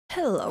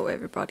Hello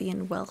everybody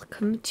and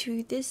welcome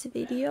to this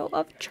video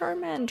of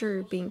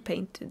Charmander being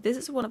painted. This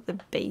is one of the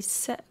base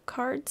set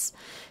cards.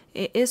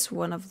 It is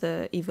one of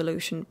the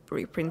evolution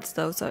reprints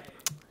though, so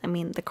I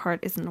mean the card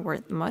isn't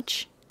worth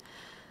much.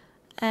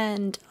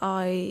 And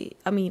I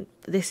mean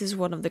this is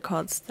one of the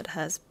cards that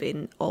has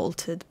been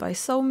altered by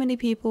so many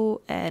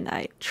people, and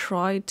I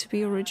tried to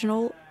be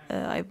original.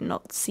 I've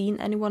not seen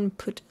anyone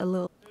put a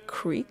little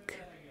creek,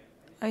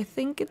 I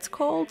think it's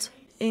called,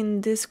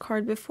 in this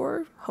card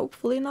before.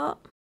 Hopefully not.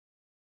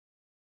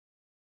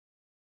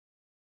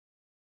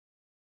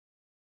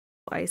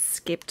 I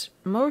skipped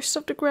most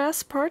of the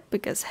grass part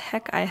because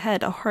heck, I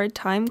had a hard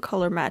time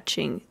color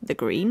matching the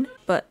green,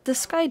 but the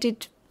sky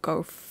did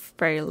go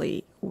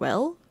fairly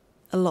well,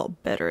 a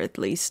lot better at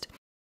least.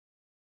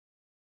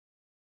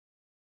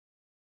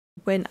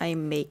 When I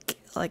make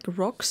like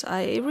rocks,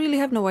 I really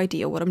have no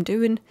idea what I'm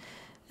doing,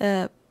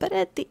 but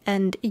at the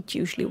end it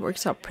usually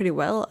works out pretty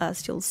well.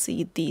 As you'll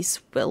see, these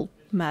will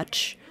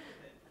match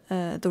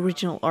the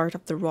original art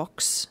of the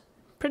rocks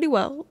pretty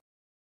well.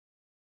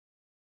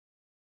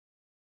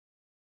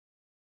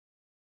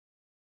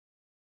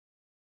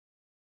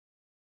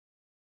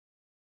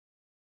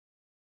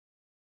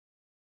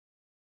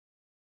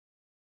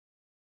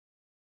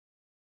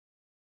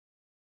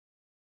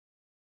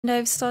 And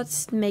I've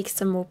started to make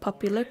some more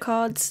popular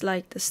cards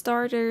like the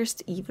starters,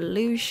 the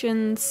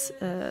evolutions,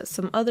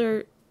 some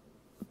other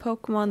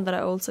Pokemon that I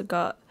also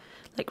got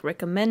like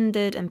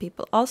recommended and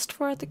people asked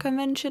for at the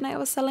convention I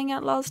was selling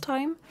at last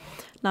time.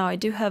 Now I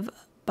do have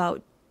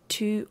about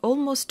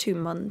almost 2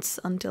 months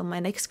until my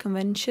next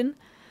convention,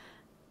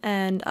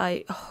 and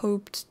I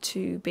hoped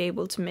to be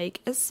able to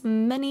make as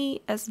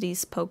many as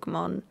these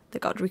Pokemon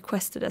that got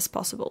requested as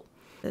possible.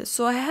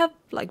 So I have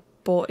like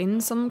bought in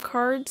some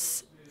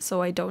cards,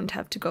 so I don't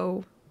have to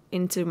go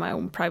into my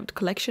own private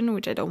collection,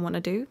 which I don't want to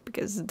do,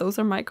 because those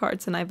are my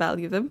cards and I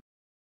value them.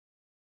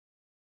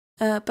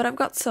 But I've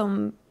got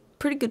some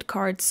pretty good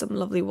cards, some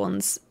lovely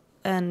ones,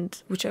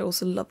 and which I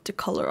also love to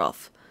color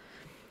off.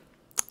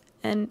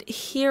 And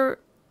here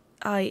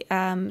I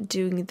am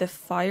doing the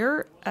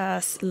fire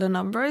as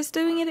Lenumbra is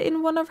doing it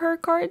in one of her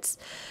cards,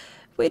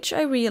 which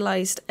I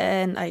realized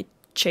and I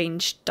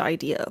changed the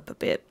idea up a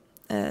bit.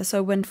 So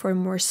I went for a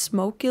more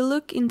smoky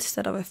look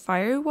instead of a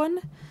fiery one,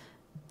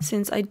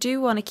 since I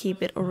do want to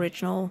keep it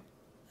original,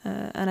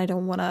 and I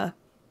don't want to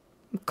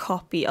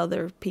copy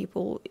other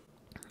people.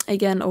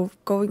 Again,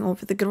 going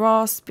over the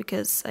grass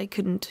because I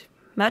couldn't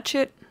match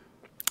it.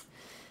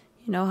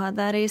 You know how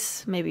that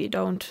is. Maybe you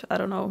don't. I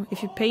don't know.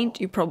 If you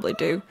paint, you probably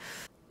do.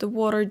 The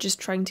water, just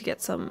trying to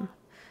get some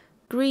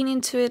green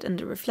into it and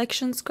the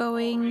reflections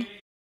going.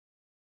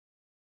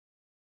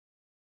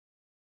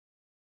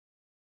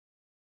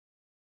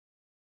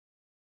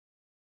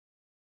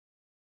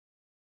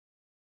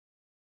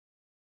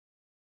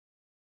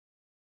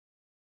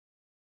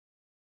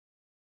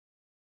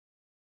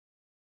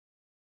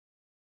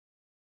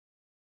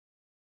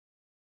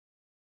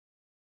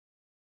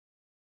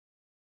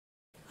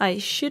 I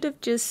should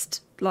have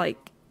just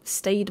like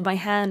stayed my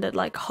hand at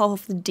like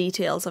half the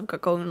details I've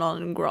got going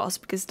on in grass,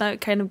 because now it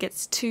kind of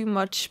gets too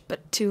much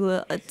but too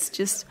little.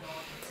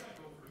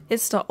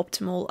 It's not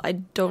optimal. I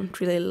don't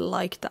really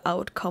like the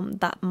outcome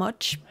that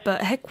much,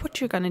 but heck,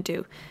 what you're gonna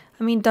do?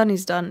 I mean, done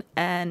is done,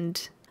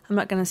 and I'm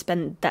not gonna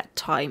spend that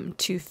time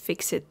to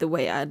fix it the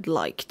way I'd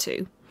like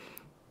to,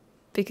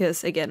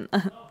 because again,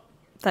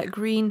 that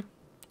green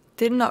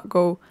did not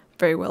go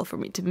very well for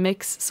me to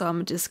mix, so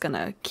I'm just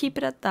gonna keep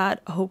it at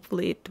that.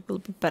 Hopefully it will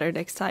be better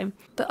next time.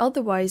 But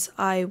otherwise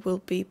I will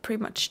be pretty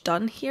much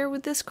done here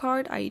with this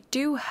card. I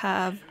do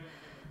have,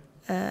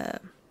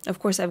 of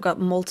course I've got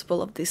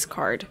multiple of this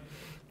card,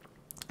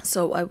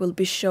 so I will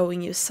be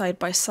showing you side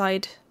by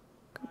side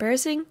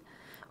comparison,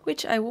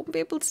 which I won't be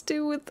able to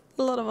do with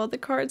a lot of other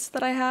cards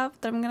that I have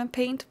that I'm gonna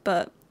paint,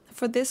 but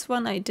for this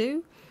one I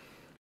do.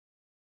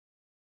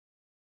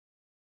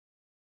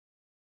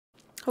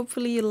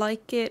 Hopefully you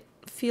like it.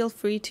 Feel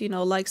free to,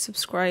 like,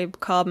 subscribe,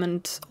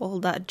 comment, all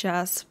that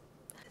jazz.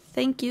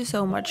 Thank you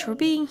so much for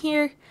being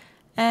here,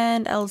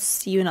 and I'll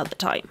see you another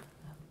time.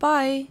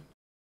 Bye!